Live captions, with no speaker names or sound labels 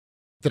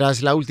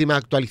Tras la última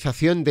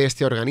actualización de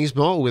este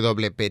organismo,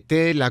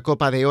 WPT, la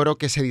Copa de Oro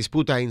que se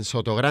disputa en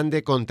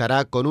Sotogrande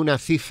contará con una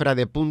cifra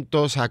de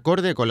puntos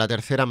acorde con la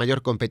tercera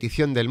mayor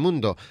competición del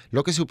mundo,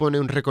 lo que supone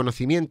un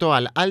reconocimiento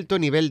al alto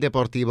nivel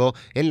deportivo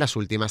en las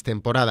últimas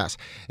temporadas.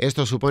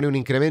 Esto supone un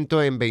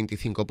incremento en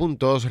 25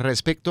 puntos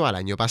respecto al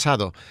año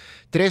pasado.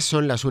 3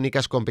 son las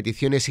únicas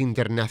competiciones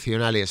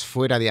internacionales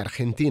fuera de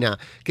Argentina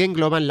que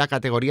engloban la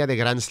categoría de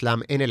Grand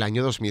Slam en el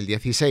año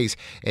 2016,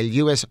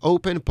 el US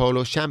Open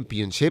Polo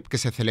Championship, que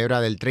se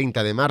celebra del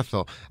 30 de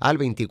marzo al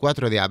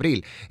 24 de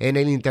abril en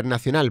el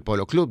International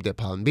Polo Club de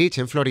Palm Beach,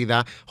 en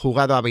Florida,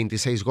 jugado a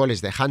 26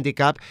 goles de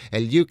handicap,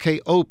 el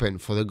UK Open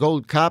for the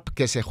Gold Cup,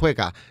 que se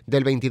juega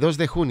del 22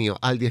 de junio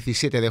al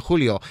 17 de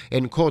julio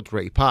en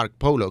Courtray Park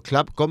Polo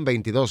Club con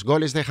 22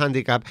 goles de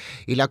handicap,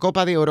 y la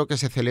Copa de Oro, que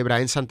se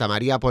celebra en Santa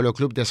María Polo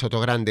Club de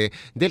Sotogrande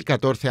del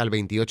 14 al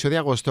 28 de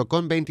agosto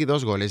con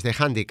 22 goles de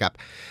handicap.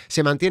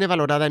 Se mantiene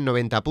valorada en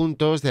 90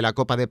 puntos de la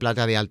Copa de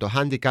Plata de Alto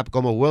Handicap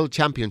como World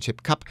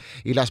Championship Cup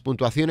y las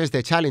puntuaciones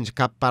de Challenge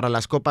Cup para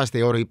las Copas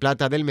de Oro y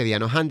Plata del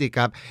Mediano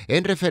Handicap,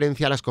 en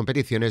referencia a las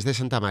competiciones de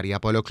Santa María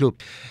Polo Club.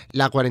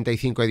 La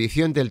 45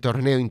 edición del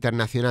Torneo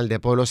Internacional de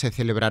Polo se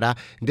celebrará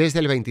desde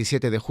el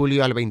 27 de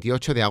julio al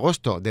 28 de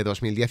agosto de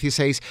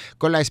 2016,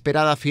 con la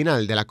esperada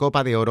final de la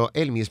Copa de Oro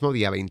el mismo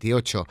día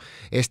 28.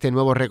 Este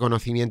nuevo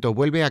reconocimiento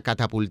vuelve a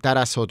catapultar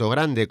a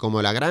Sotogrande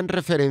como la gran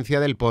referencia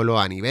del polo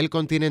a nivel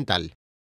continental.